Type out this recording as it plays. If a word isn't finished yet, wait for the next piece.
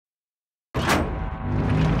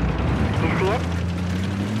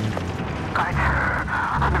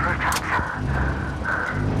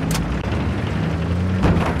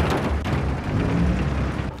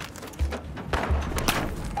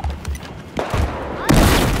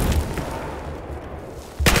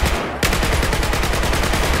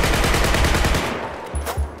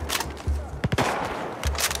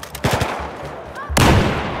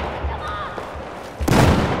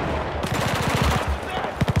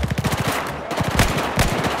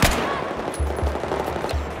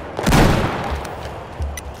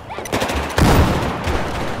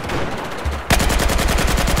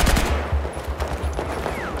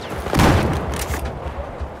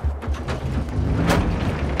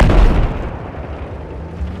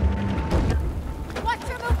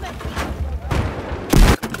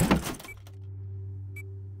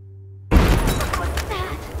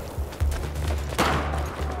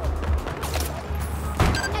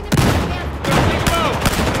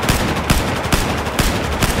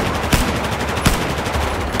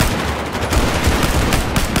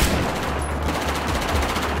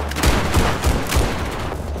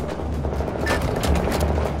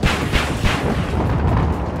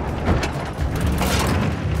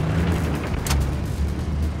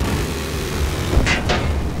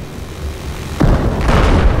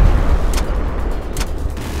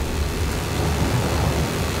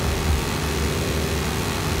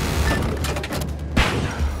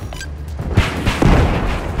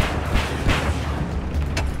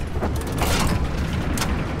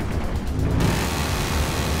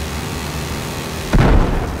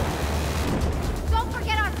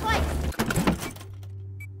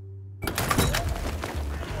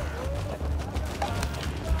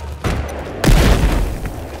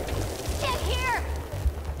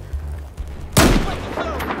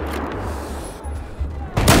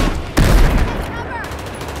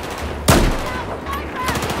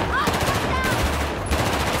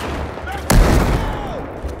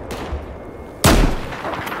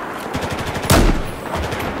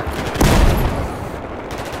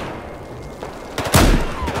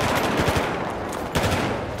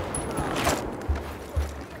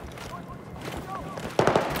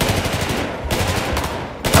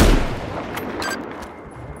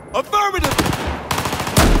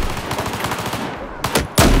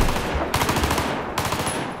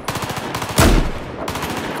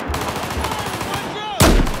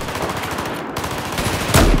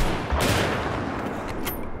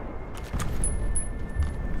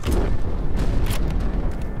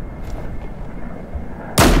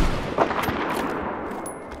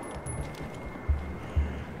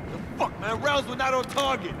were not on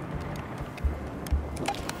target.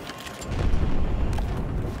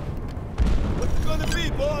 What's it gonna be,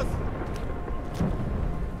 boss?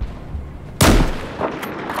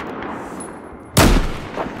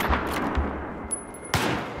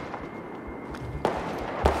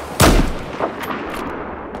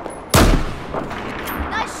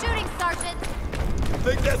 Nice shooting, Sergeant. I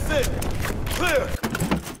think that's it. Clear.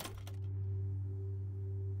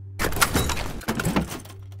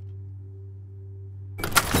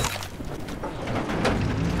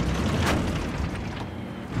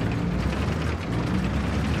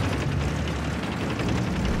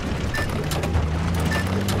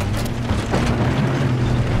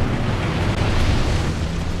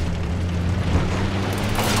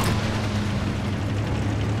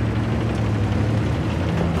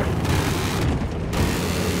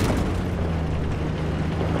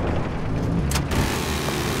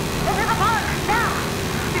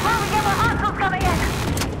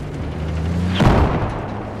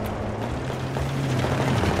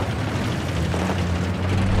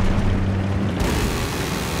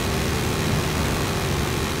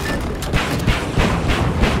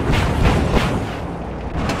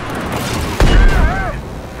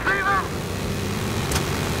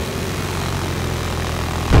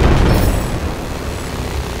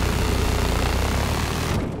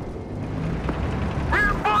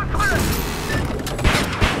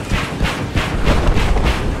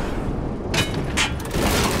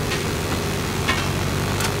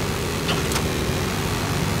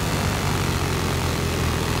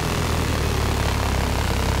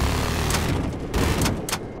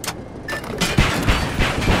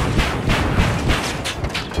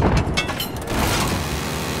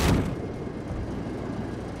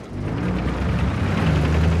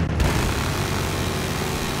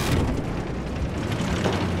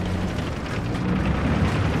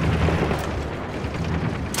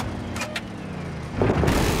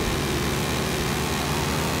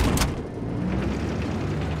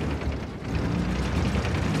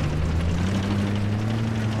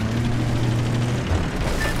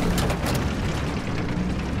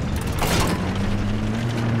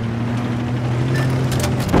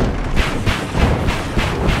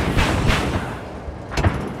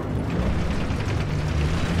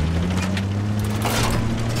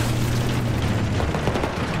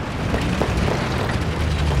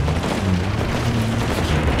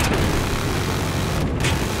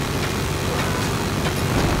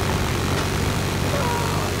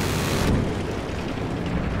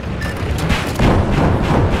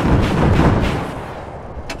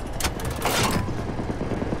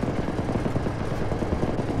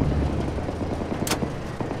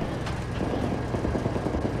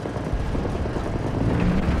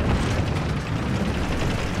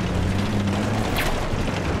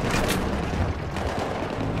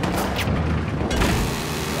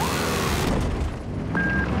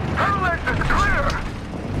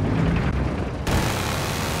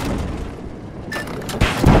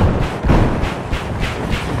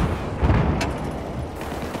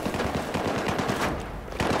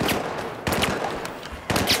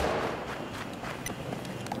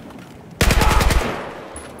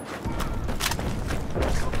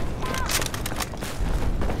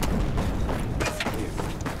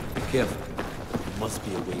 Careful. There must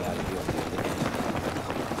be a way out of here on the other end.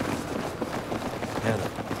 Hannah,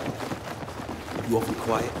 you awfully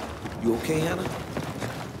quiet. You okay, Hannah?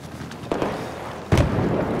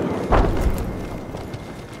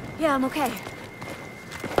 Yeah, I'm okay.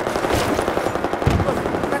 Look,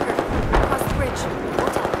 Record, across the bridge.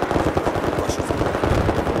 Hold up. Russians.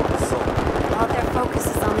 So, All their focus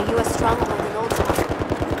is on the U.S. stronghold in Old Town.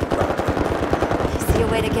 You see a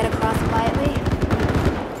way to get across quietly?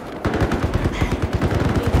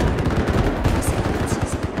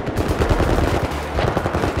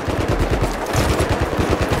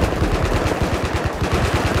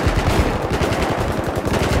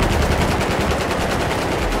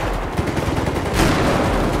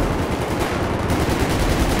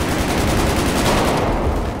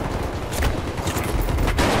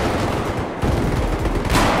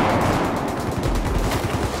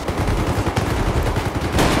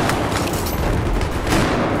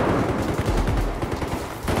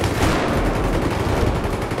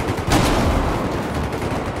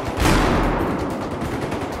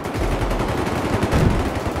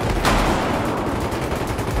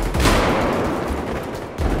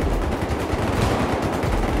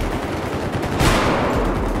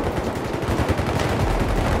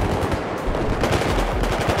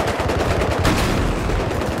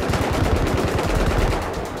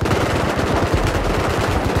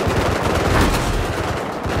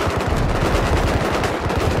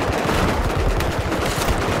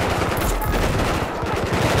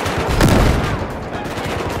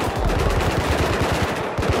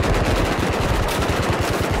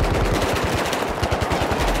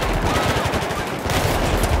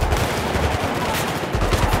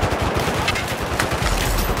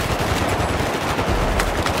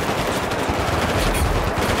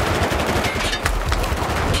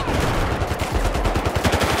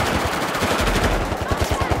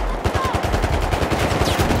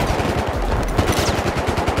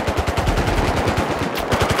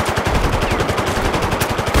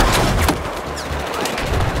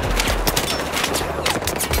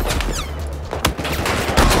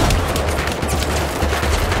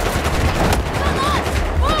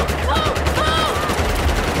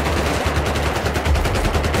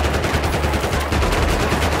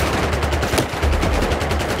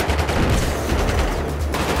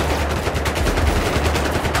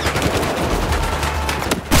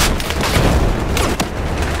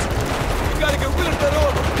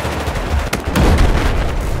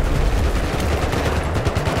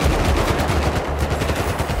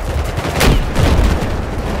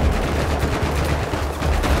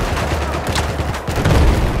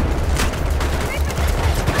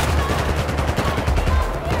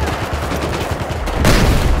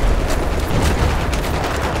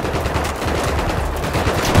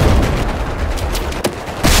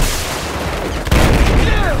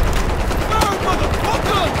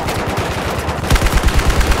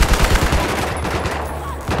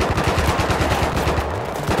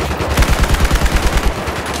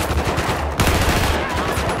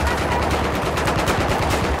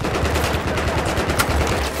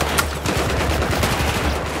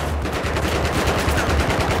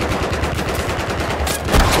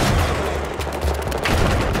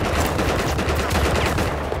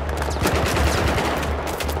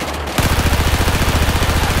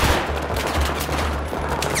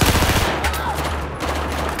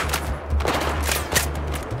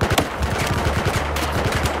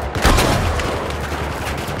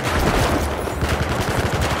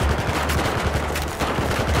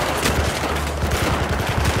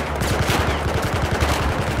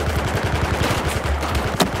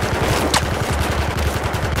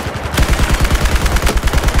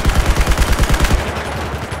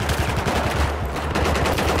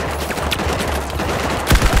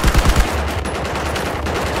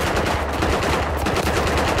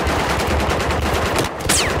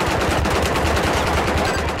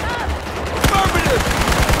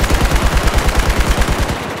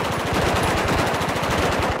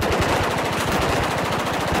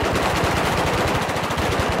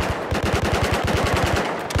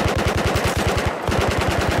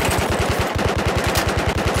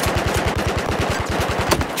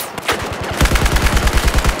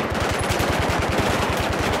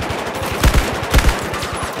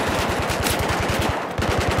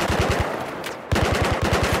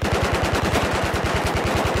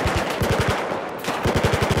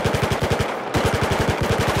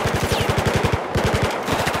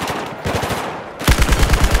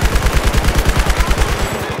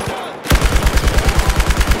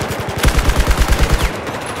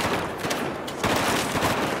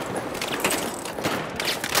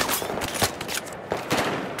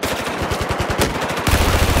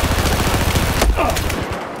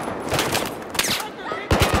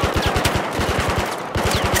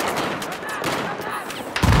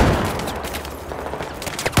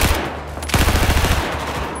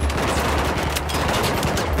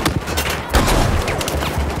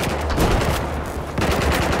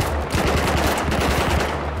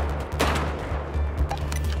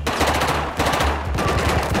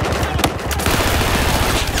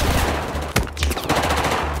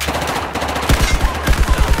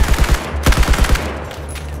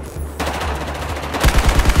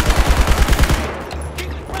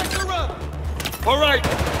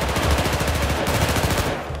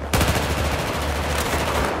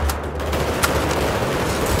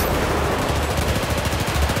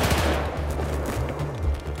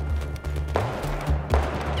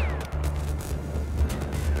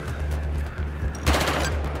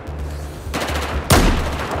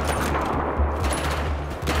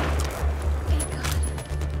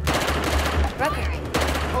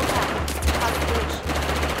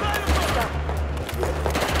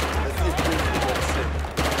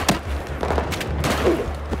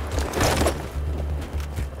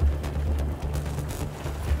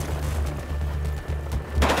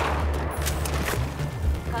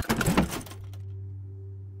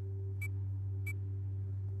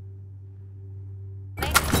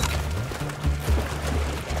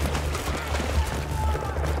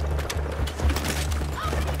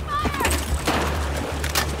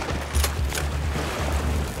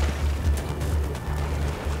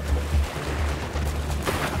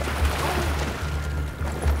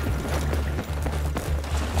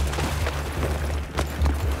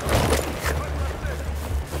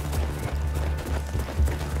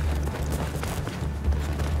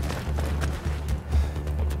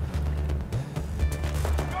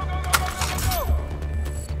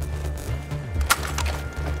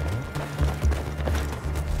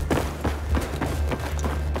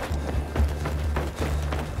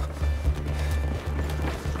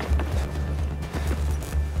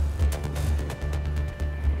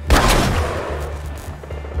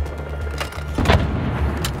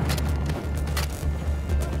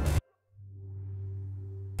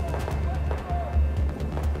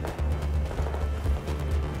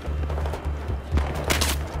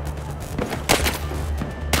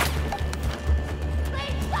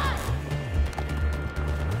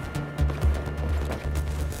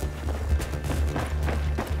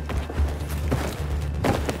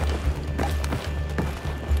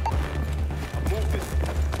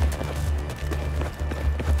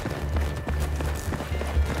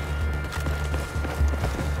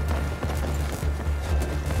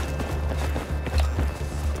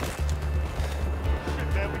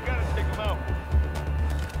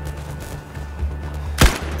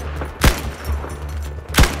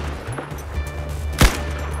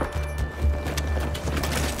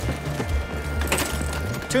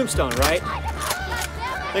 Tombstone, right?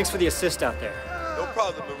 Thanks for the assist out there. No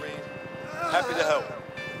problem, Marine. Happy to help.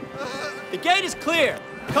 The gate is clear.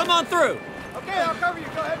 Come on through. Okay, I'll cover you.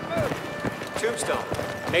 Go ahead and move. Tombstone.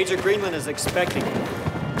 Major Greenland is expecting you.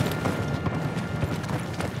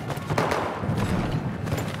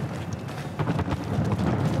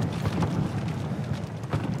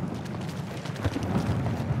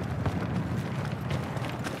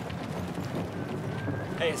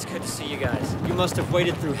 Hey, it's good to see you guys. You must have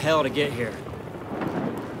waded through hell to get here.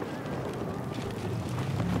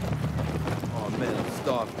 Oh, man, I'm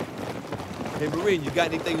starving. Hey, Marine, you got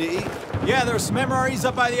anything to eat? Yeah, there's some MREs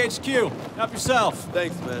up by the HQ. Help yourself.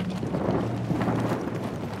 Thanks, man.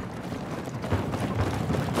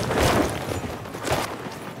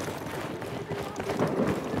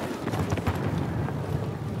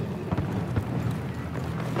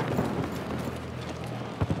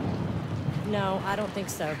 No, I don't think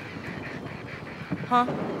so. Huh?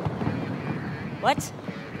 What?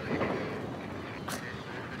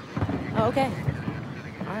 Oh, okay.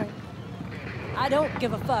 All right. I don't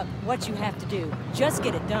give a fuck what you have to do. Just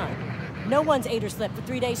get it done. No one's ate or slept for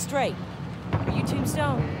 3 days straight. Are you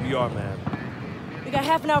Tombstone? We are, man. We got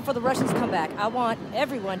half an hour before the Russians come back. I want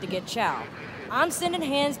everyone to get chow. I'm sending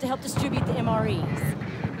hands to help distribute the MREs.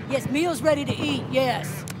 Yes, meals ready to eat,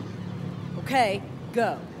 yes. Okay,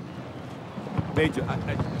 go. Major,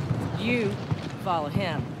 You follow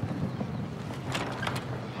him.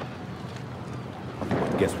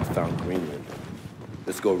 Guess we found Greenland.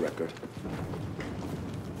 Let's go, Wrecker.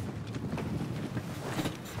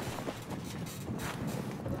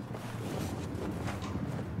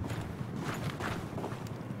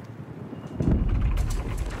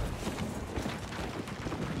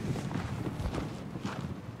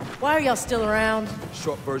 Why are y'all still around?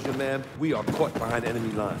 short version, ma'am, we are caught behind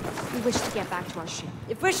enemy lines. We wish to get back to our ship.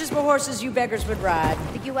 If wishes were horses, you beggars would ride.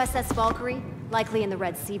 The USS Valkyrie, likely in the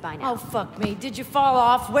Red Sea by now. Oh, fuck me. Did you fall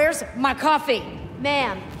off? Where's my coffee?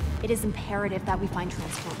 Ma'am, it is imperative that we find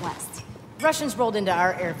transport west. Russians rolled into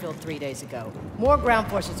our airfield 3 days ago. More ground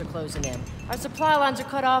forces are closing in. Our supply lines are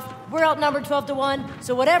cut off. We're outnumbered 12 to 1,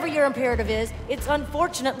 so whatever your imperative is, it's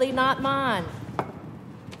unfortunately not mine.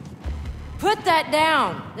 Put that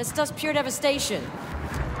down. This stuff's pure devastation.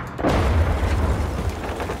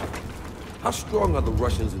 How strong are the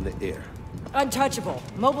Russians in the air? Untouchable.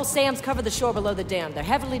 Mobile SAMs cover the shore below the dam. They're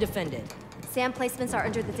heavily defended. SAM placements are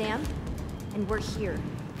under the dam, and we're here,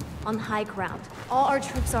 on high ground. All our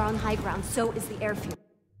troops are on high ground, so is the airfield.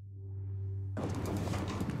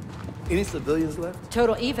 Any civilians left?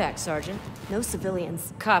 Total evac, Sergeant. No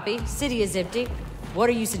civilians. Copy. City is empty. What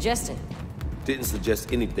are you suggesting? Didn't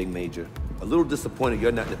suggest anything, Major. A little disappointed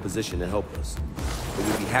you're not in a position to help us. But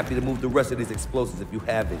we'd be happy to move the rest of these explosives if you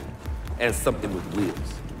have any. And something with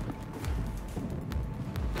wheels.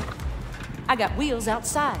 I got wheels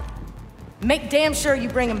outside. Make damn sure you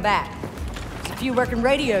bring them back. There's a few working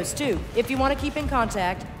radios, too, if you want to keep in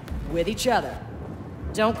contact with each other.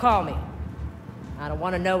 Don't call me. I don't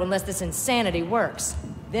want to know unless this insanity works.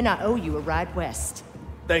 Then I owe you a ride west.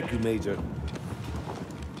 Thank you, Major.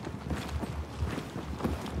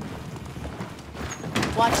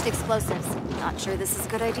 Watched explosives. Not sure this is a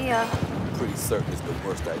good idea. Pretty certain it's the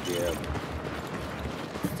worst idea ever.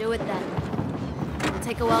 Let's do it then. It'll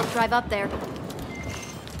take a while to drive up there.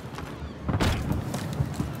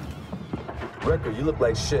 Wrecker, you look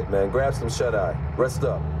like shit, man. Grab some shut-eye. Rest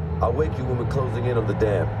up. I'll wake you when we're closing in on the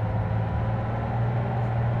dam.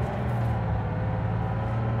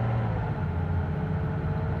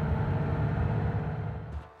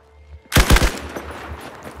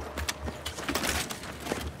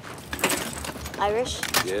 Irish?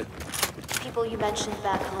 Yeah? People you mentioned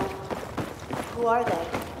back home. Who are they?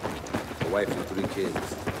 A wife and 3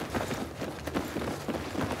 kids.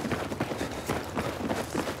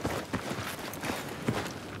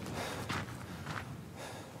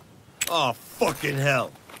 Oh, fucking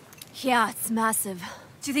hell. Yeah, it's massive.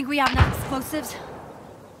 Do you think we have enough explosives?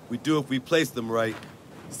 We do if we place them right.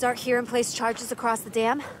 Start here and place charges across the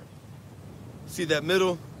dam? See that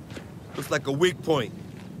middle? Looks like a weak point.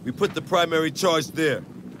 We put the primary charge there.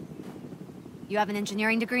 You have an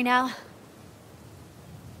engineering degree now?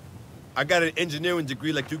 I got an engineering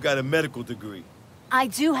degree like you got a medical degree. I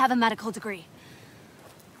do have a medical degree.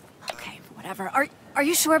 Okay, whatever. Are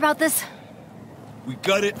you sure about this? We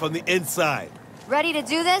got it from the inside. Ready to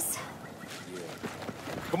do this?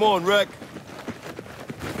 Come on, Rec.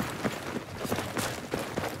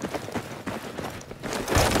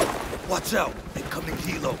 Watch out. Incoming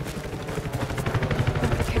helo.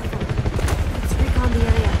 Careful. Let's recon the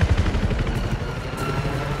area.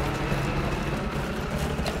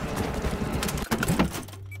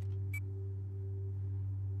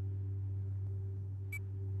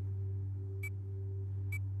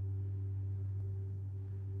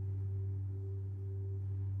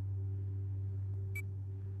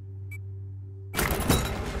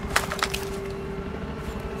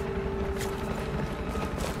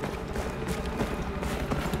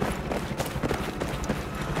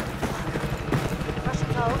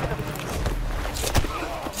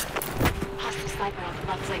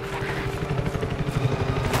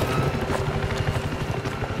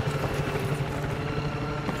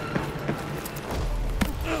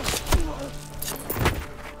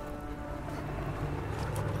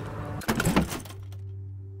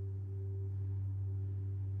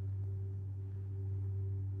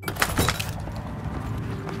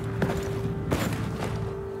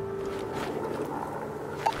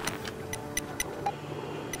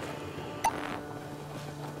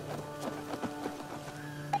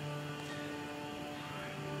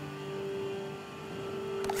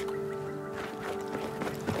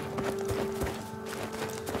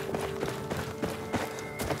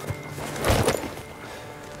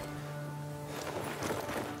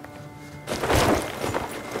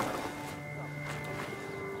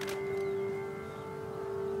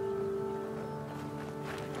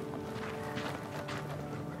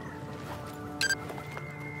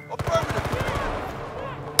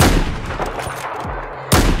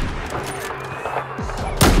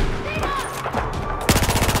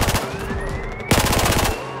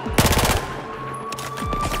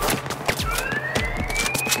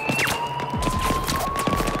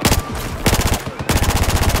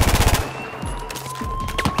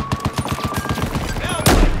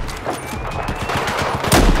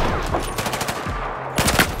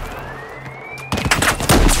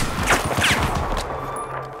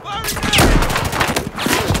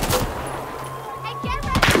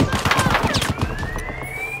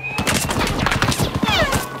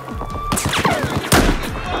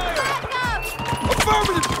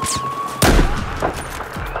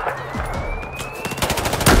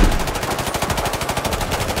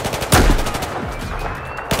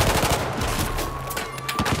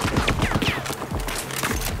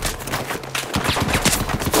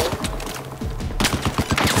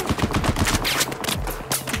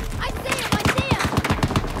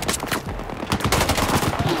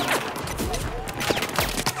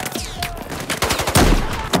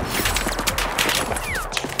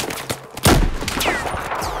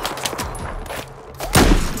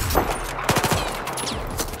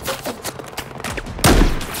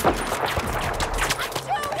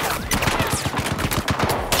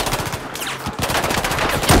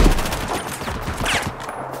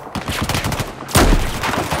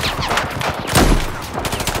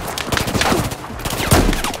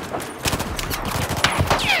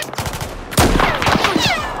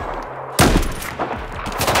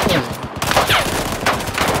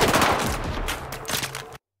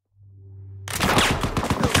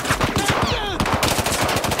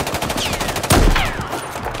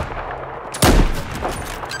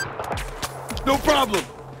 No problem.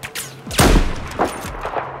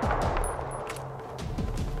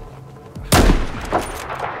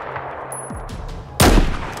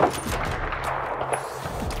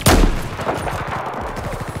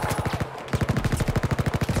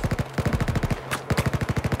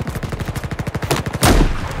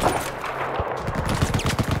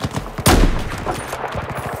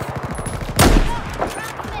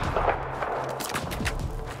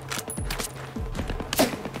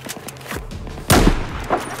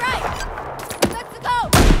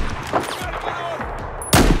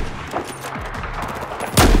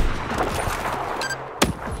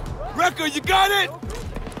 Wrecker, you got it?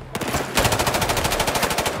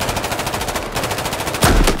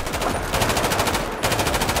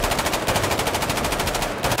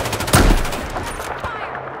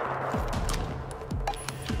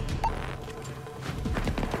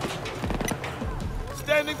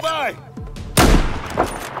 Standing by.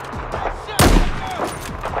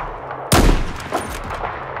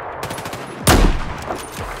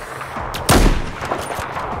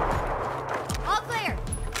 All clear.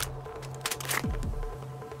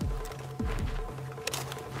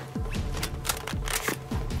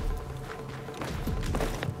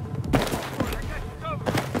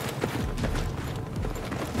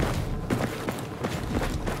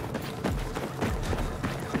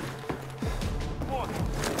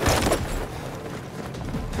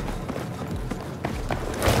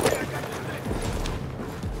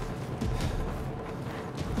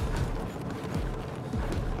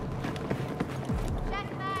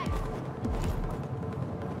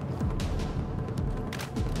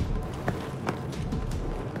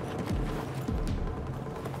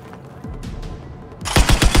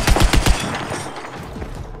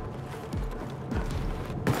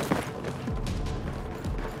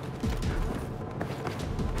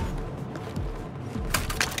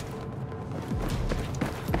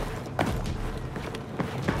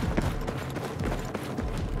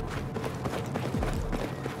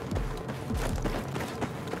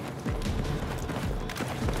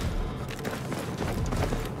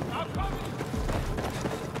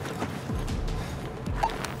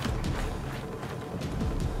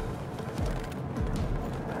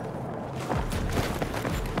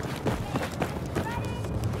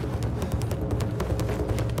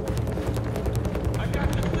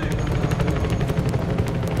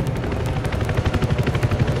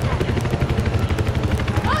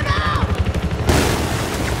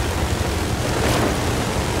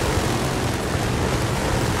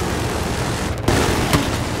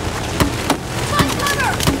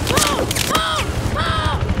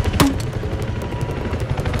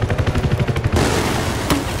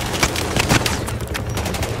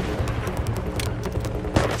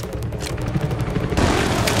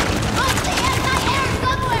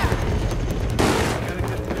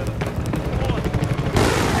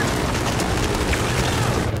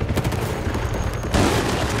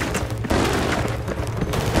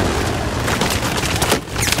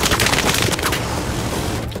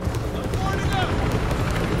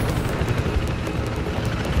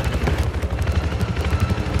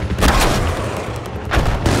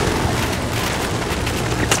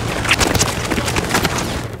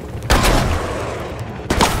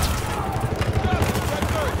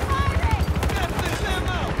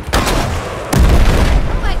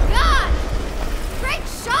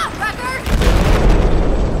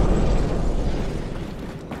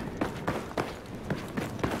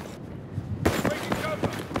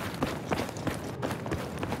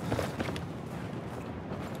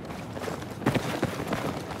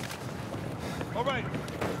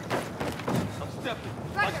 I'm stepping.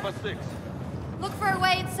 Watch my six. Look for a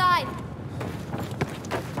way inside.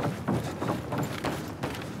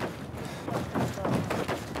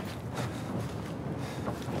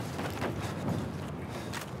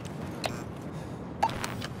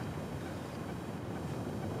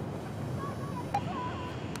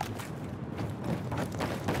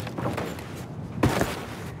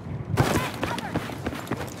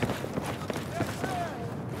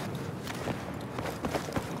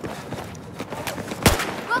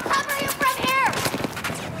 We'll cover you from here!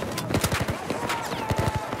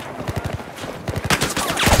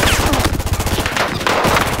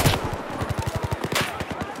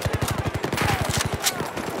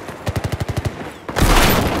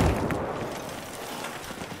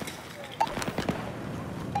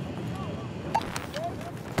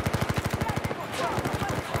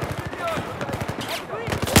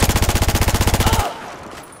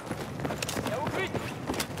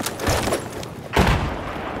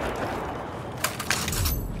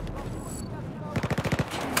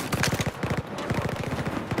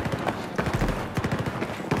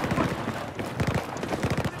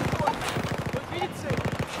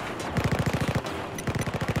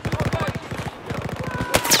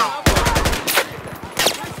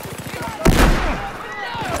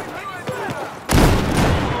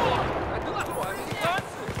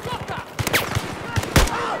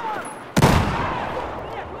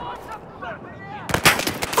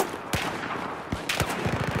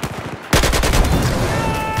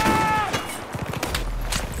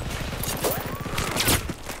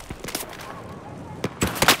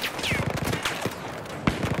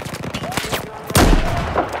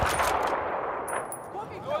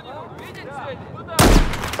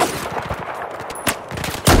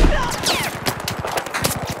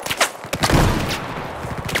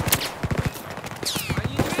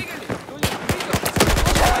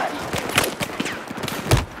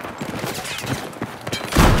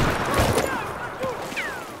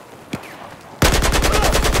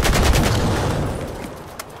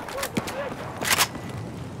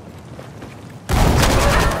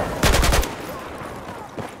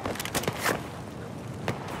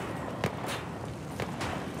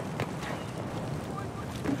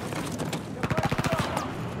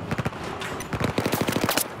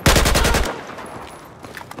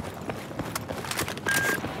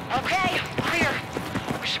 Okay, clear.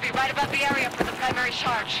 We should be right above the area for the primary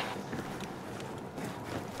charge.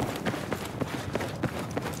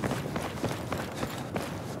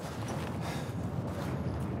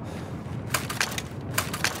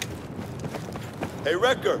 Hey,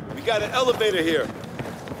 Wrecker, we got an elevator here.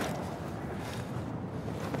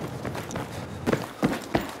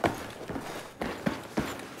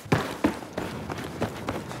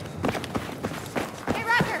 Hey,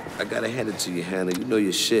 Roger! I gotta hand it to you, Hannah. You know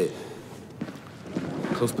your shit.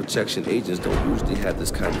 Close protection agents don't usually have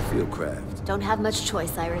this kind of field craft. Don't have much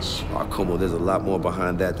choice, Irish. Oh, come on, there's a lot more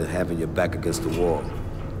behind that than having your back against the wall.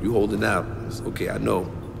 You holding out. It's okay, I know.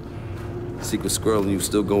 Secret squirrel and you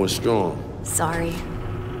still going strong. Sorry.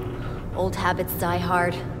 Old habits die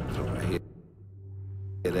hard. Oh, I hear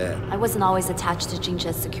that. I wasn't always attached to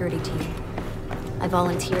Jinja's security team. I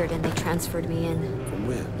volunteered and they transferred me in. From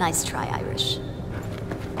where? Nice try, Irish.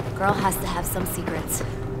 Girl has to have some secrets.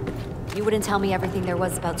 You wouldn't tell me everything there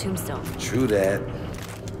was about Tombstone. True that.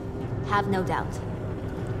 Have no doubt.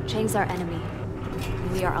 Chang's our enemy.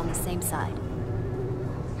 We are on the same side.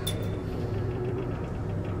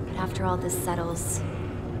 But after all this settles,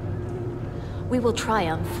 we will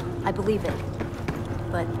triumph. I believe it.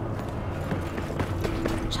 But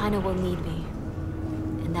China will need me.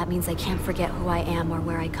 And that means I can't forget who I am or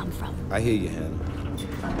where I come from. I hear you, Hannah.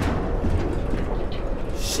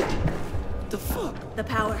 Shit. The fuck? The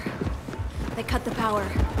power. They cut the power.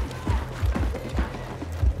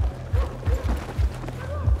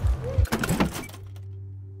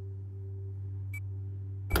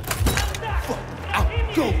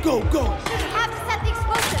 Go, go, go! We have to set the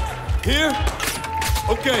explosives! Here?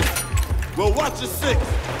 Okay. Well, watch the six.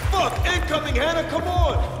 Fuck! Incoming, Hannah! Come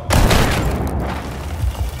on!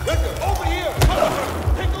 Wrecker, over here! Cover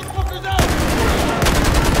her! Take those fuckers out!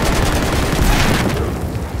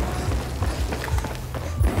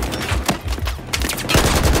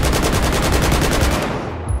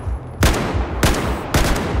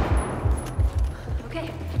 Okay.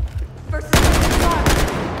 First is the car.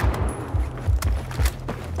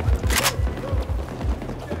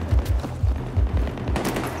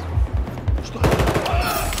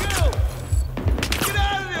 Get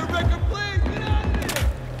out of there, Wrecker, please! Get out of there!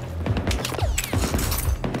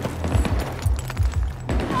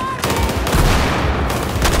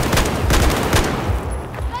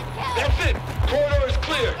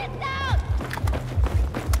 clear. Get down!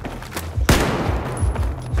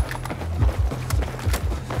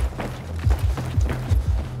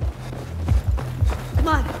 Come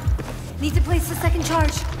on. Need to place the second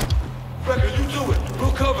charge. Wrecker, you do it.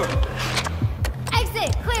 We'll cover.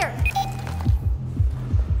 Exit! Clear!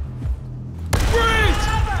 Freeze!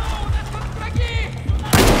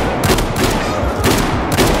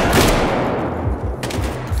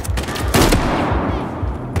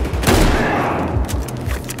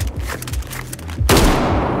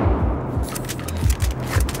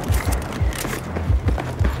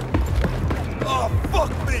 Oh,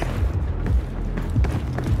 fuck me!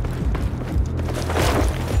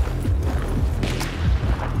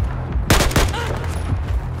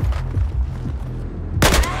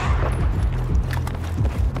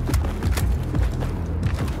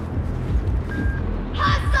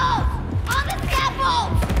 Hostiles! On the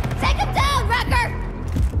scaffold! Take him down, Wrecker!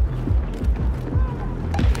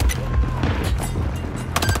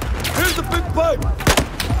 Here's the big pipe!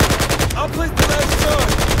 I'll place the last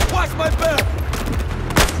charge! Watch my back!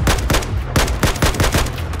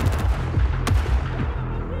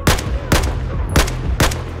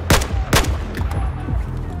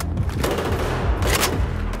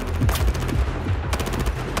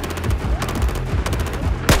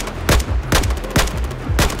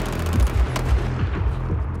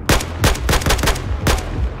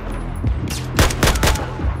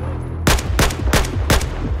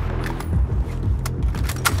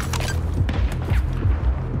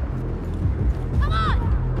 Come on!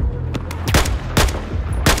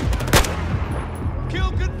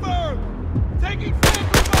 Kill confirmed! Taking fire!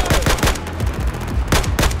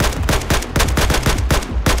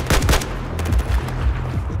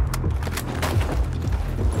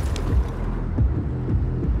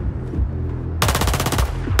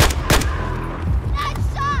 Nice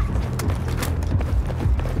shot!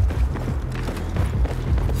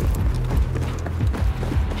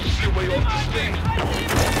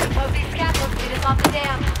 Hope these scaffolds lead us off the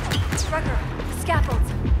dam. Wrecker, the scaffolds.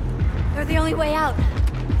 They're the only way out.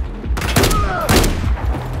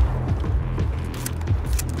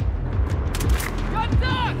 Drop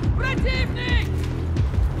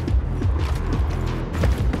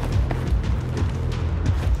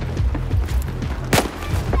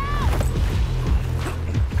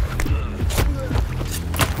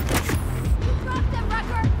them,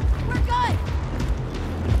 Wrecker! We're good!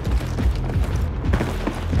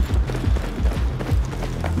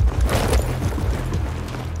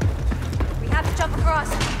 We have to jump across.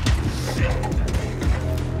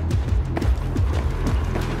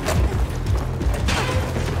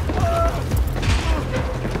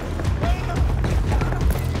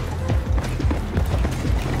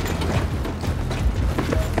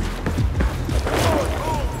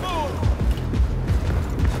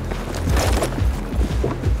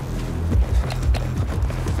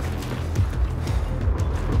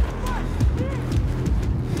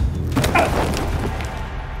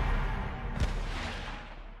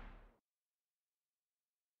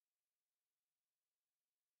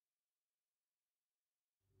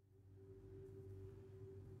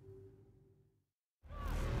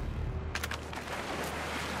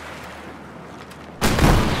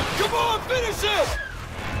 Come on, finish it!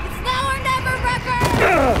 It's now or never, Wrecker!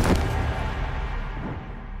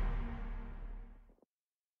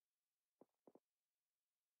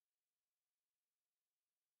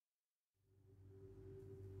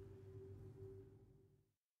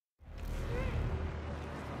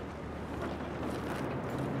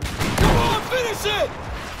 Come on, finish it!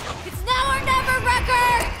 It's now or never, Wrecker!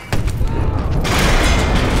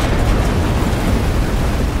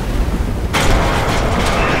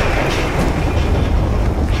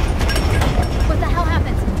 What the hell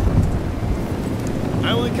happened? I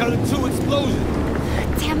only counted 2 explosions.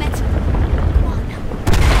 Damn it! Come on.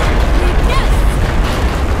 Yes!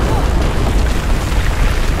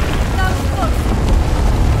 That was close.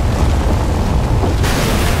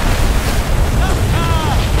 Love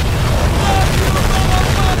you,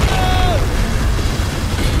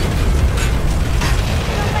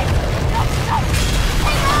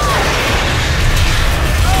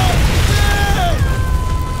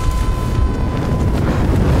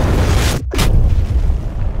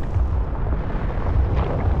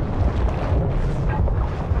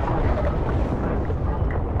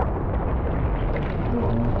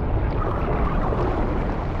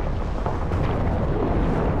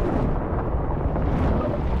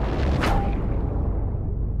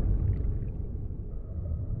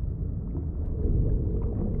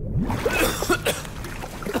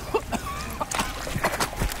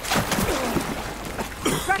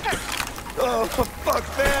 Oh, fuck,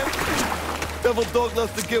 man. Devil dog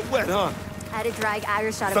loves to get wet, huh? I had to drag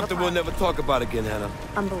Irish out of Something a we'll pub. never talk about again, Hannah.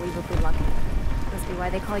 Unbelievably lucky. Must be why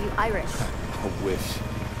they call you Irish. I wish.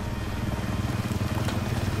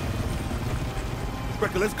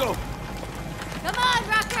 Wrecker, let's go. Come on,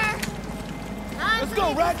 Rucker! Let's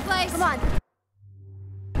go, Rack. Come on.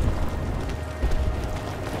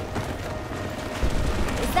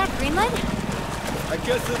 Is that Greenland? I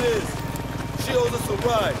guess it is. She owes us a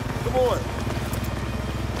ride. Come on.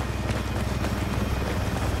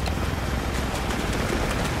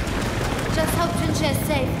 Just hope Junche is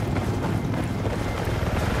safe.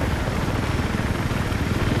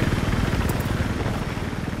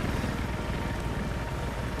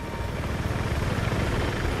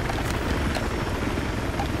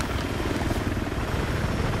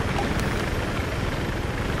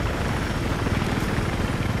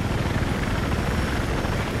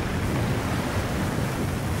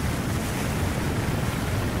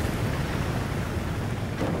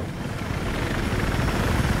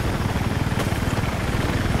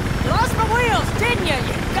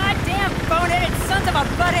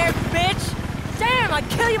 I'd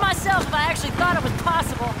kill you myself if I actually thought it was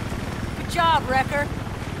possible. Good job, Wrecker.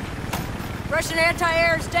 Russian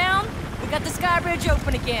anti-air is down. We got the sky bridge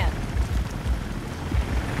open again.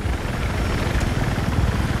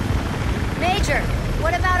 Major,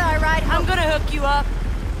 what about our ride home? I'm gonna hook you up.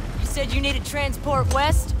 You said you needed transport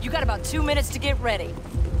west? You got about 2 minutes to get ready.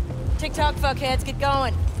 TikTok fuckheads, get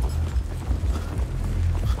going.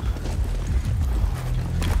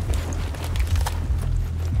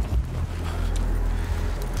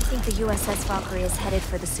 I think the USS Valkyrie is headed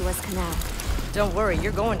for the Suez Canal. Don't worry,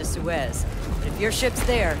 you're going to Suez. But if your ship's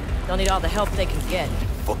there, they'll need all the help they can get.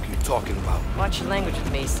 Fuck you talking about? Watch your language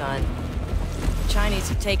with me, son. The Chinese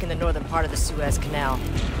have taken the northern part of the Suez Canal.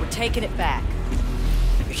 We're taking it back.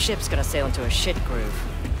 Your ship's gonna sail into a shit groove.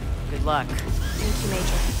 Good luck. Thank you,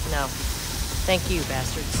 Major. No. Thank you,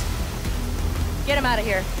 bastards. Get him out of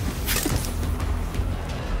here.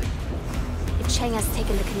 If Cheng has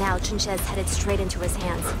taken the canal, Junche is headed straight into his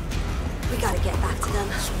hands. We gotta get back to them.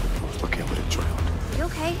 Okay, with it drowned. You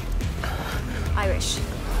okay? Irish.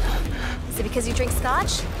 Is it because you drink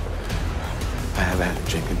scotch? I haven't had a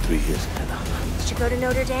drink in 3 years, Hannah. Did you go to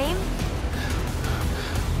Notre Dame?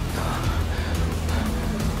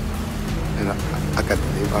 And I got the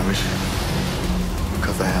name Irish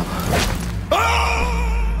because I am.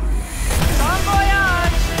 Bon voyage!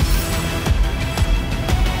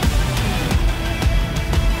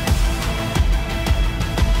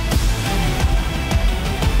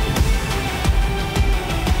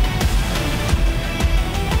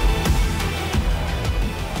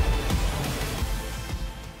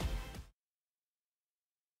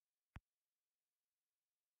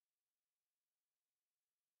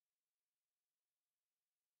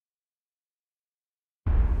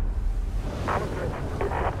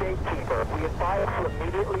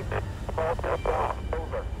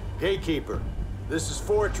 Gatekeeper, this is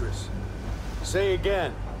Fortress. Say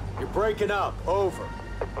again. You're breaking up. Over.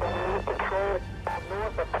 Control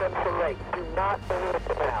north of Central Lake. Do not enter the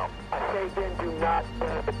canal. I say again, do not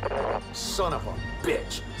enter the canal. Son of a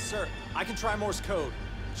bitch. Sir, I can try Morse code.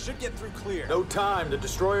 Should get through clear. No time. The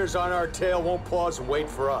destroyers on our tail won't pause and wait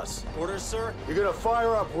for us. Orders, sir? You're gonna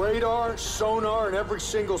fire up radar, sonar, and every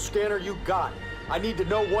single scanner you got. I need to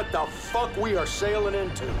know what the fuck we are sailing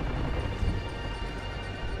into.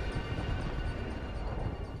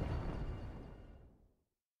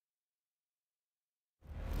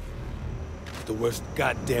 The worst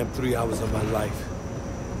goddamn 3 hours of my life.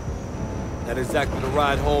 Not exactly the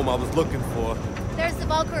ride home I was looking for. There's the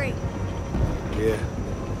Valkyrie. Yeah.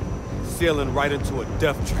 Sailing right into a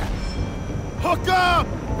death trap. Hook up!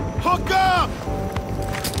 Hook up!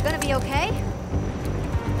 You gonna be okay?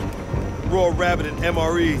 Raw Rabbit and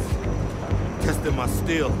MREs. Testing my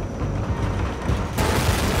steel.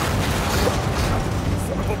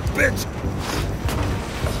 Son of a bitch!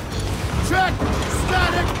 Check!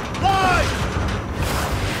 Static! Live!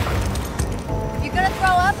 You gonna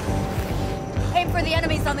throw up? Aim for the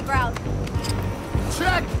enemies on the ground.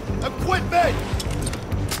 Check! Equipment!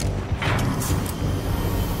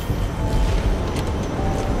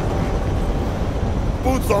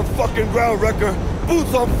 Boots on fucking ground, Wrecker!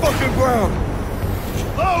 Boots on fucking ground!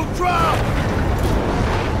 Low drop!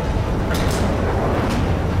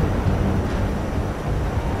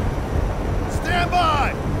 Stand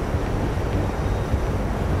by!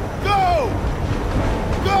 Go!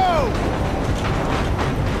 Go!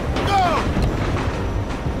 Go!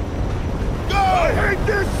 Go! I hate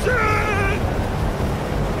this shit!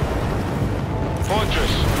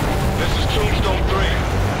 Fortress, this is Tombstone 3.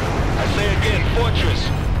 I say again.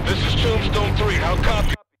 How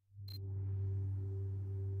copy?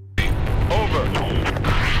 Over.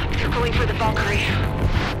 They're going for the Valkyrie.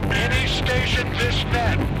 Any station this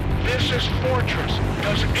net. This is Fortress.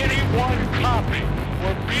 Does anyone copy?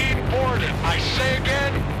 We're being boarded. I say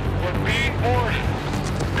again, we're being boarded.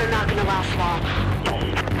 They're not gonna last long.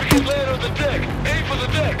 We can land on the deck. Aim for the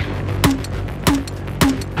deck.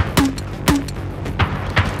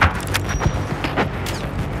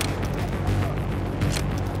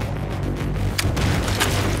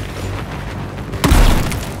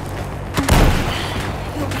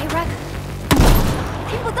 You okay, Rex?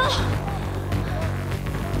 People go!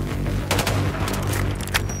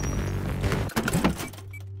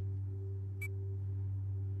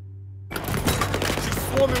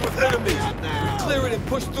 Swarming with enemies. Clear it and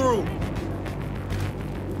push through.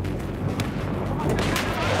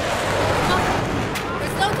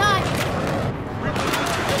 There's no time!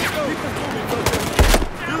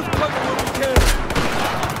 Use cover when we can.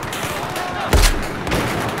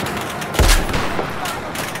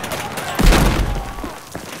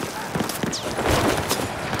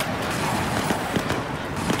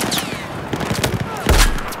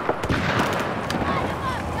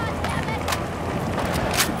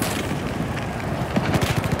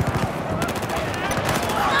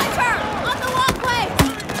 Sniper! On the walkway!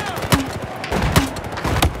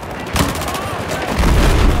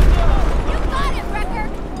 You got it, Wrecker!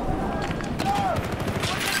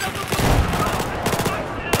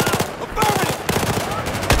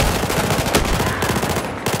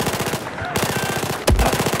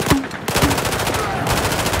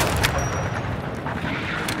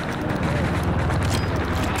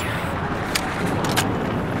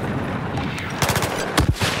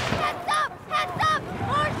 Heads up! Heads up!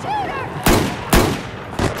 More shooter!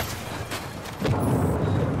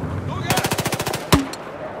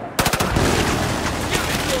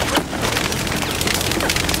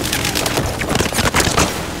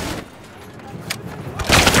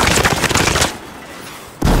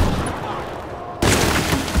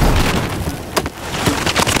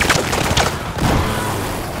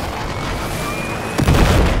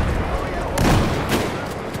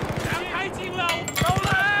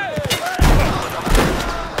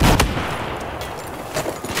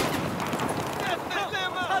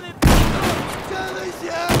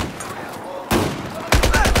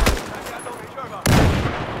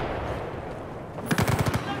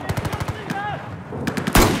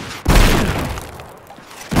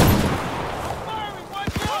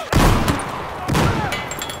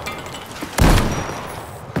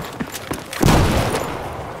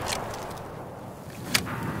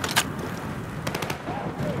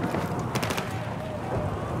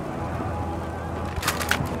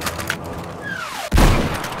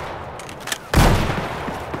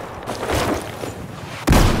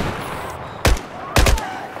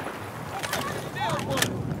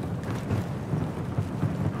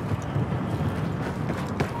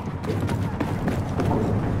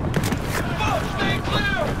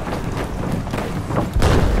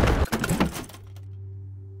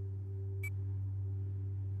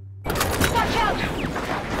 Watch out!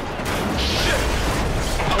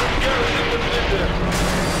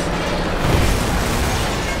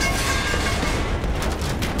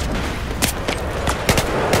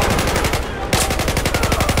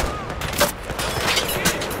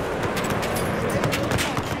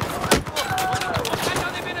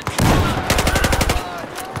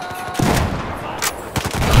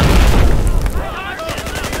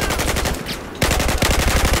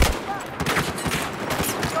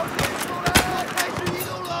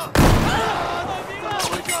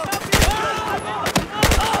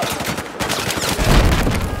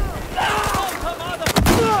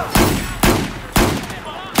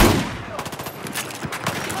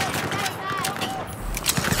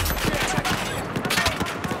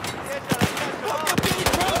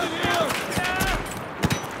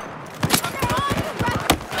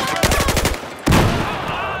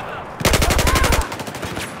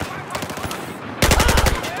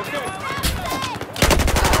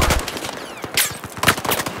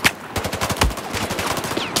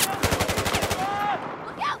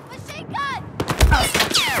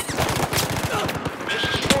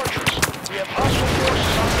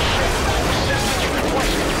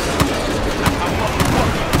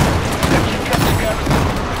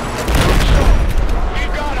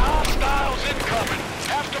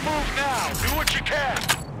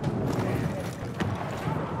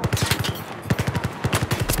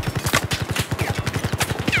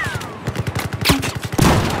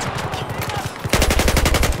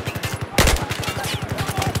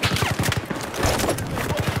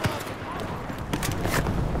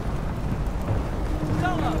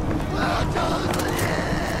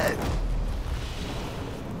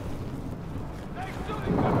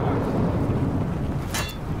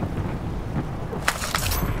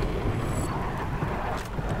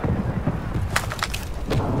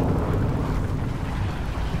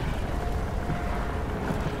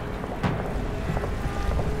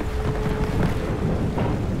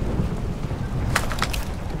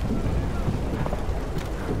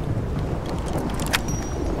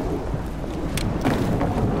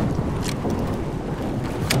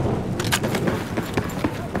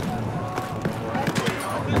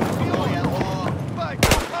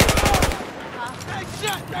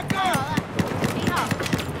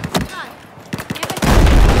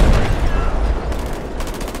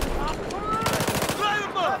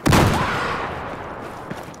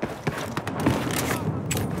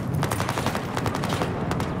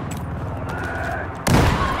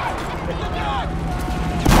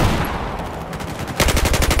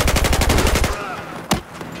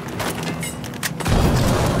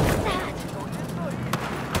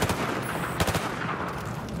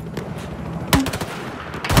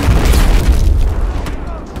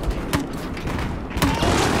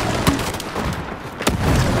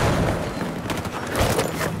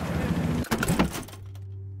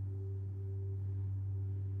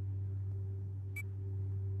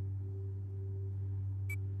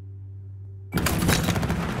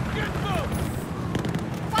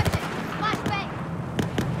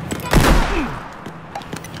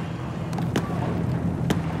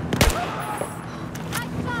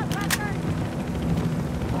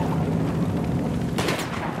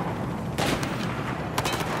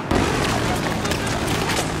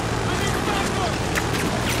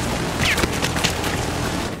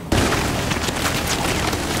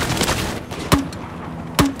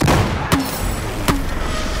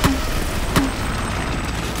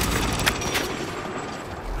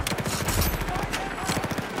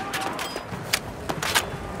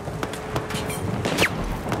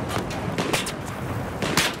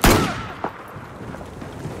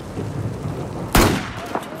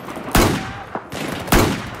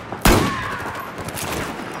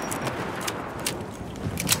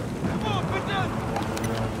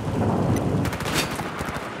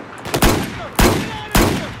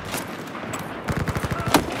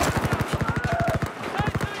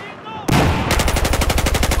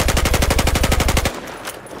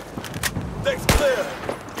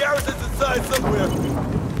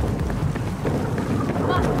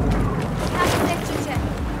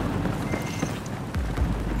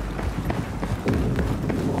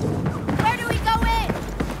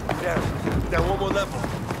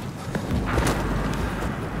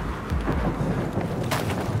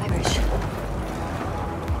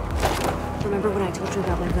 Remember when I told you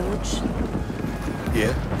about my village?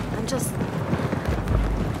 Yeah? I'm just...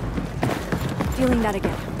 feeling that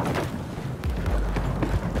again.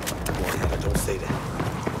 Come on, Hannah, don't say that.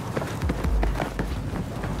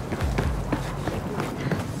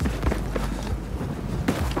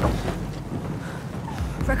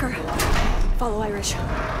 Wrecker, follow Irish.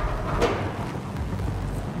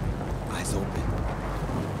 Eyes open.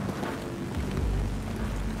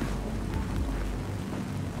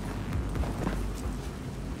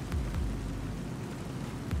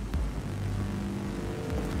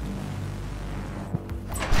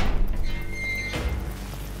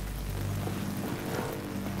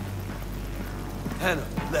 Hannah,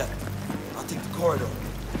 left. I'll take the corridor.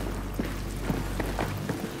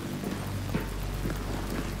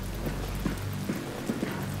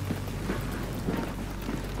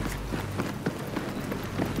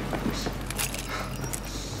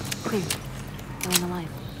 Clean. No one alive.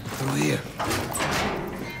 Through here.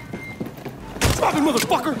 Drop it,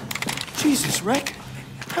 motherfucker! Jesus, Rec.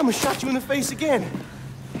 I almost shot you in the face again.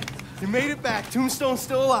 You made it back. Tombstone's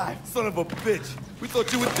still alive. Son of a bitch. We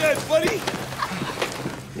thought you were dead, buddy.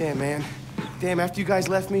 Yeah, man. Damn, after you guys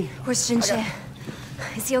left me... Where's Jinche?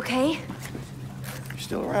 Is he okay? You're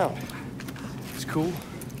still around. It's cool.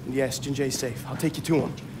 And yes, Jinje's safe. I'll take you to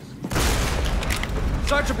him.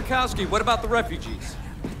 Sergeant Bukowski, what about the refugees?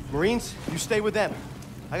 Marines, you stay with them.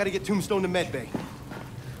 I gotta get Tombstone to medbay.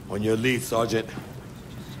 On your lead, Sergeant.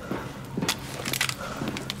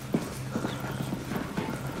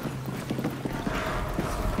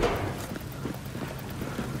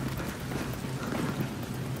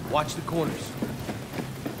 Watch the corners.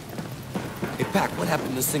 Hey, Pac, what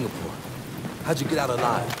happened to Singapore? How'd you get out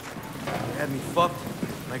alive? You had me fucked,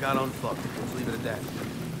 and I got unfucked. Let's leave it at that.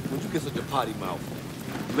 When'd you get such a potty mouth?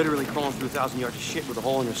 Literally crawling through 1,000 yards of shit with a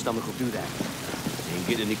hole in your stomach will do that. You ain't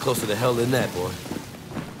getting any closer to hell than that, boy.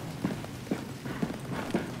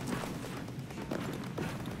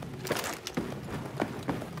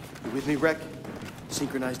 You with me, Rec?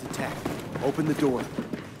 Synchronized attack. Open the door.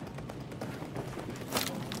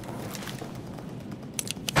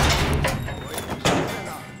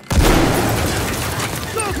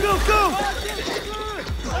 Go, go, go!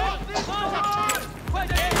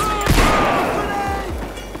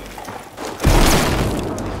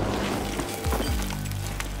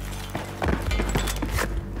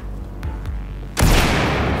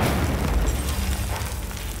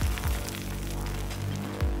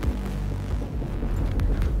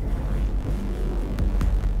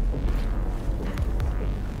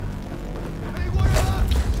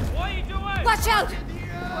 Watch out!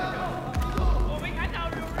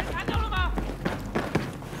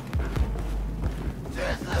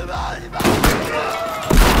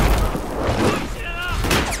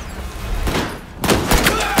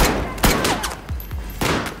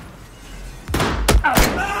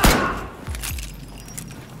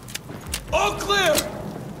 All clear!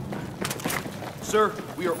 Sir,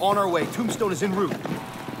 we are on our way. Tombstone is en route.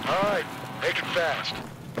 All right, make it fast.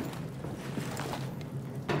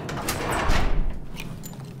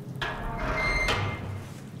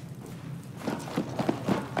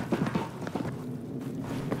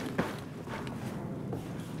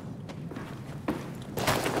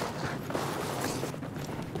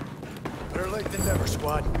 Better late than never,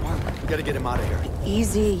 squad. Gotta get him out of here.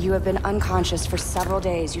 Easy, you have been unconscious for several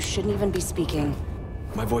days. You shouldn't even be speaking.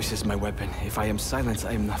 My voice is my weapon. If I am silent,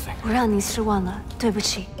 I am nothing. 我让你失望了，对不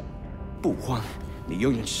起。不慌，你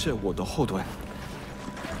永远是我的后盾。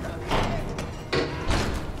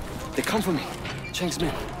They come for me. Chang's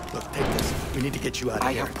men. Look, take this. We need to get you out of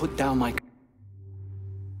I here. have put down my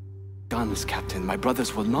guns, Captain. My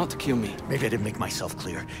brothers will not kill me. Maybe I didn't make myself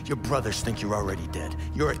clear. Your brothers think you're already dead.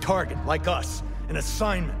 You're a target, like us. An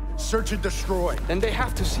assignment. Search and destroy. Then they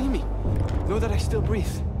have to see me. Know that I still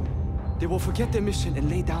breathe. They will forget their mission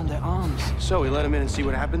and lay down their arms. So we let him in and see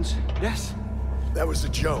what happens? Yes. That was a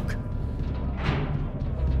joke.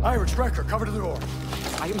 Irish Wrecker, cover the door.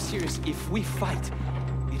 I am serious. If we fight,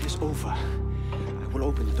 it is over. I will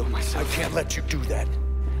open the door myself. I can't let you do that.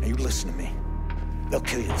 Now you listen to me. They'll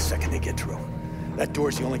kill you the second they get through. That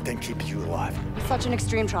door's the only thing keeping you alive. With such an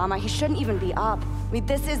extreme trauma, he shouldn't even be up. I mean,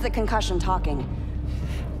 this is the concussion talking.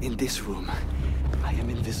 In this room, I am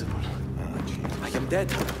invisible. I am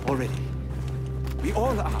dead already. We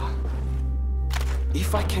all are.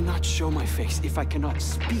 If I cannot show my face, if I cannot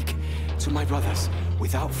speak to my brothers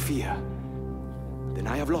without fear, then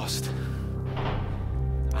I have lost.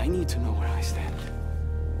 I need to know where I stand.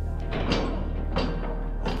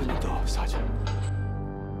 Open the door, Sergeant.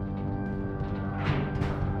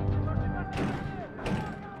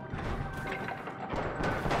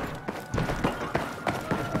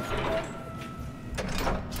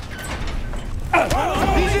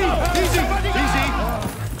 Easy!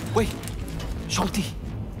 喂，兄弟，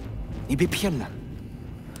你被骗了。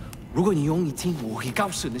如果你用一听，我会告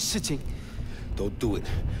诉你的事情。Don't do it.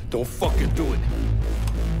 Don't fucking do it.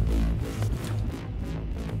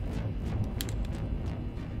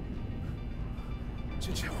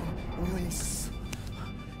 真切活了，我们已经死。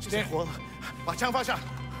真切活了，把枪放下。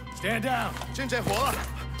Stand down. 真切活了，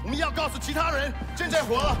我们要告诉其他人，真切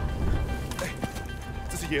活了。哎，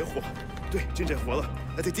这是野火，对，真切活了，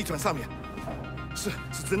还在地船上面。是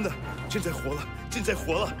真的，真切活了，真切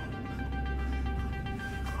活了。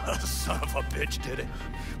Son of a bitch did it.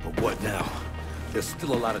 But what now? There's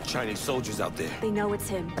still a lot of Chinese soldiers out there. They know it's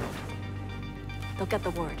him. They'll get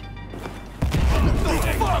the word.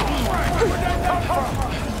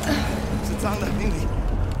 是脏的，经理。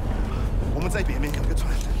我们在北面有个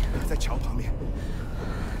船，在桥旁边。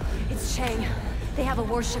It's Chang. They have a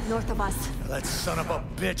warship north of us. That son of a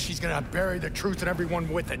bitch, he's gonna bury the truth and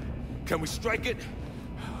everyone with it. Can we strike it?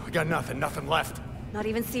 We got nothing left. Not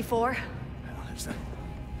even C4? There's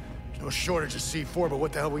no shortage of C4, but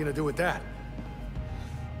what the hell are we gonna do with that?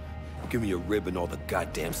 Give me a rib and all the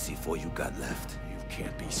goddamn C4 you got left. You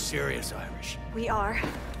can't be serious, Irish. We are.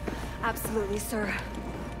 Absolutely, sir.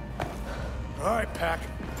 All right, Pack.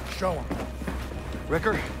 Show him.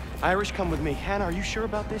 Wrecker, Irish, come with me. Hannah, are you sure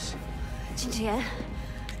about this? 金智妍，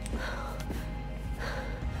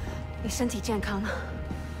你身体健康。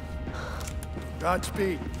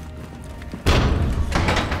 Godspeed.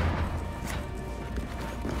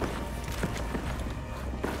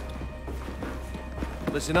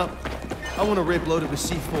 Listen up. I want a rib loaded with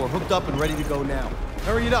C4, hooked up and ready to go now.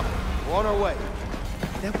 Hurry it up. We're on our way.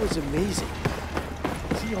 That was amazing.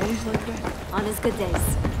 Is he always like that? On his good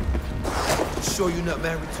days. You sure you're not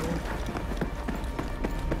married to him?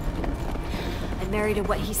 I'm married to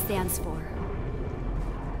what he stands for.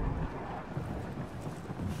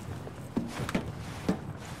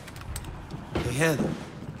 Hey, Hannah.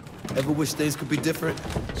 Ever wish things could be different?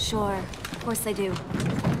 Sure. Of course I do.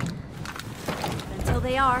 Until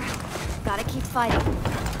they are, gotta keep fighting.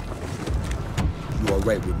 You all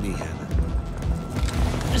right with me, Hannah?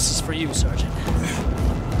 This is for you, Sergeant.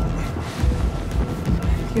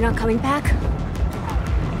 You're not coming back?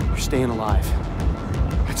 You're staying alive.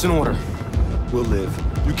 It's an order. We'll live.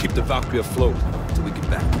 You keep the Valkyrie afloat till we get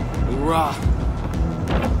back. Hoorah!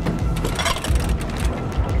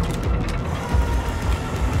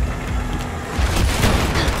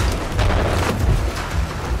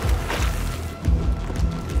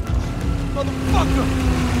 motherfucker!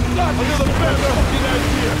 Another bad fucking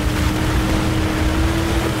idea!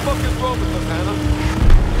 What the fuck is wrong with us, Hannah?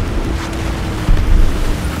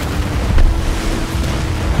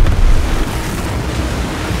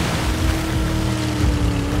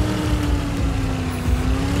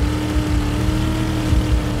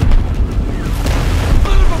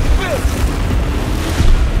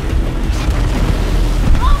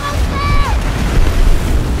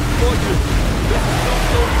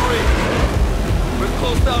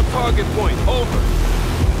 Target point, over.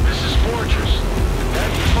 This is Fortress.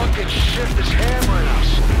 That fucking ship is hammering us.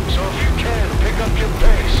 So if you can, pick up your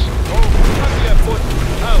pace. Over. Copy that, Fortress.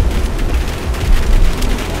 Out.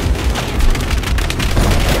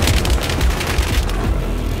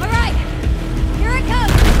 Alright! Here it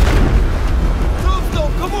comes!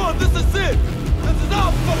 Tombstone, come on, this is it! This is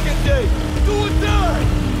our fucking day! Do or die!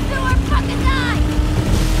 Do or fucking die!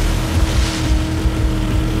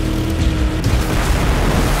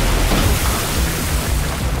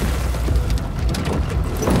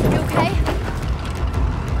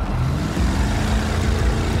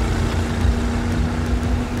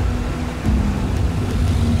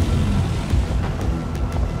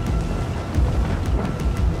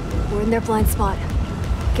 We're in their blind spot.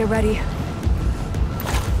 Get ready.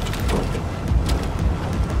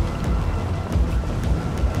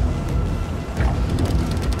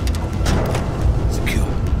 Secure.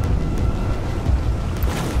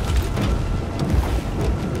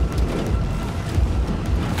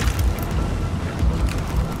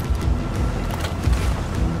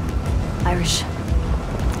 Irish.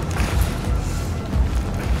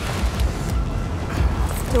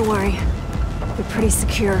 Don't worry. They're pretty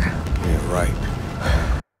secure. Yeah, right.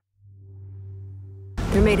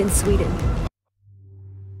 They're made in Sweden.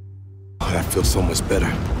 Oh, that feels so much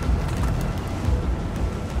better.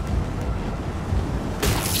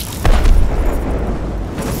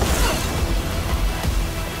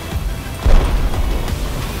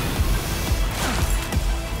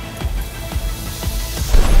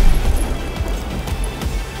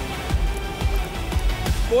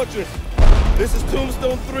 Fortress, this is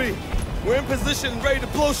Tombstone 3. We're in position and ready to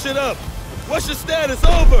blow shit up. What's your status?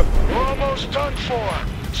 Over! We're almost done for,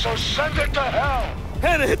 so send it to hell!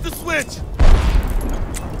 Hannah, hit the switch!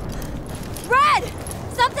 Red!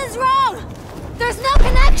 Something's wrong! There's no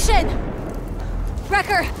connection!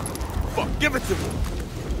 Wrecker! Fuck, give it to me!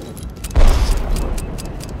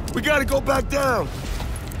 We gotta go back down!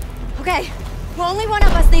 Okay, well, only one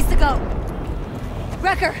of us needs to go.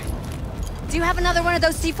 Wrecker, do you have another one of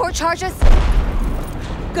those C4 charges?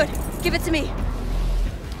 Good, give it to me.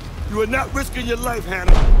 You are not risking your life,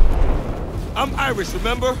 Hannah. I'm Irish,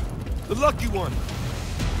 remember? The lucky one.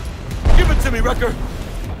 Give it to me, Wrecker.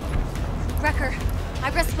 Wrecker, I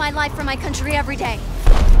risk my life for my country every day.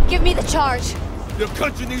 Give me the charge. Your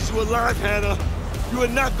country needs you alive, Hannah. You are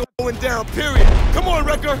not going down, period. Come on,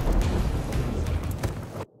 Wrecker.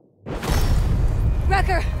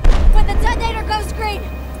 Wrecker, when the detonator goes green,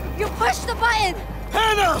 you push the button!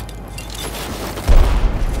 Hannah!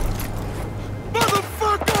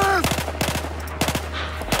 Motherfuckers!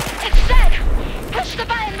 It's dead! Push the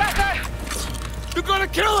button, Wrecker! You're gonna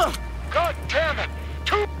kill her! God damn it!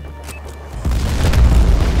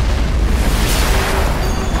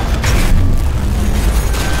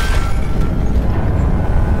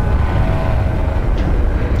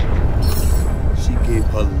 She gave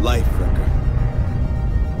her life, Wrecker.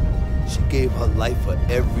 She gave her life for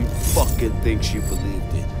every fucking thing she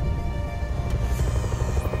believed in.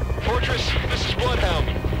 Fortress, this is Bloodhound.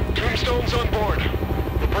 Tombstone's on board.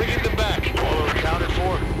 We're bringing them back. All are accounted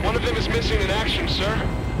for. One of them is missing in action, sir.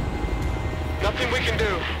 Nothing we can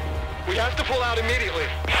do. We have to pull out immediately.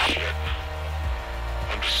 Shit.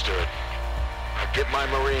 Understood. I'll get my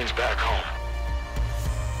Marines back home.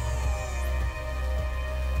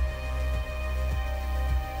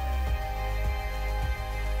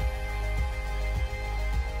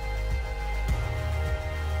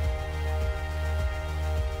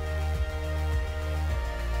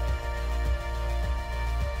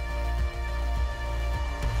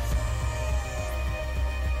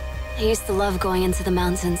 I used to love going into the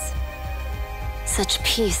mountains. Such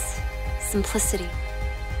peace, simplicity.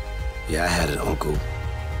 Yeah, I had an uncle.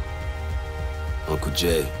 Uncle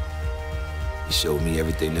Jay. He showed me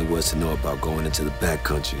everything there was to know about going into the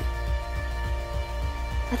backcountry.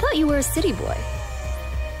 I thought you were a city boy.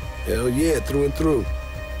 Hell yeah, through and through.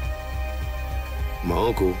 My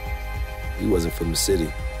uncle, he wasn't from the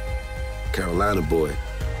city. Carolina boy.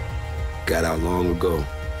 Got out long ago.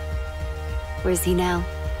 Where's he now?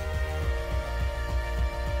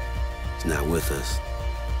 He's not with us.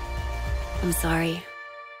 I'm sorry.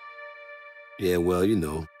 Yeah, well, you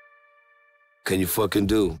know. Can you fucking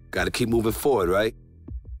do? Gotta keep moving forward, right?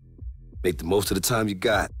 Make the most of the time you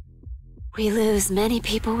got. We lose many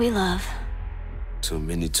people we love. Too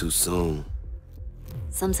many too soon.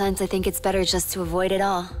 Sometimes I think it's better just to avoid it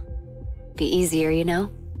all. Be easier, you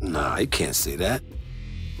know? Nah, you can't say that.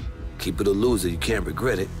 Keep it a loser, you can't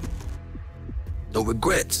regret it. No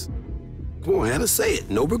regrets. Come on, Hannah, say it.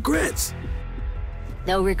 No regrets.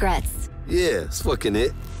 No regrets. Yeah, that's fucking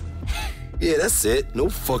it. Yeah, that's it. No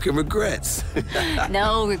fucking regrets.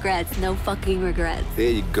 No regrets. No fucking regrets. There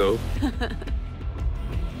you go.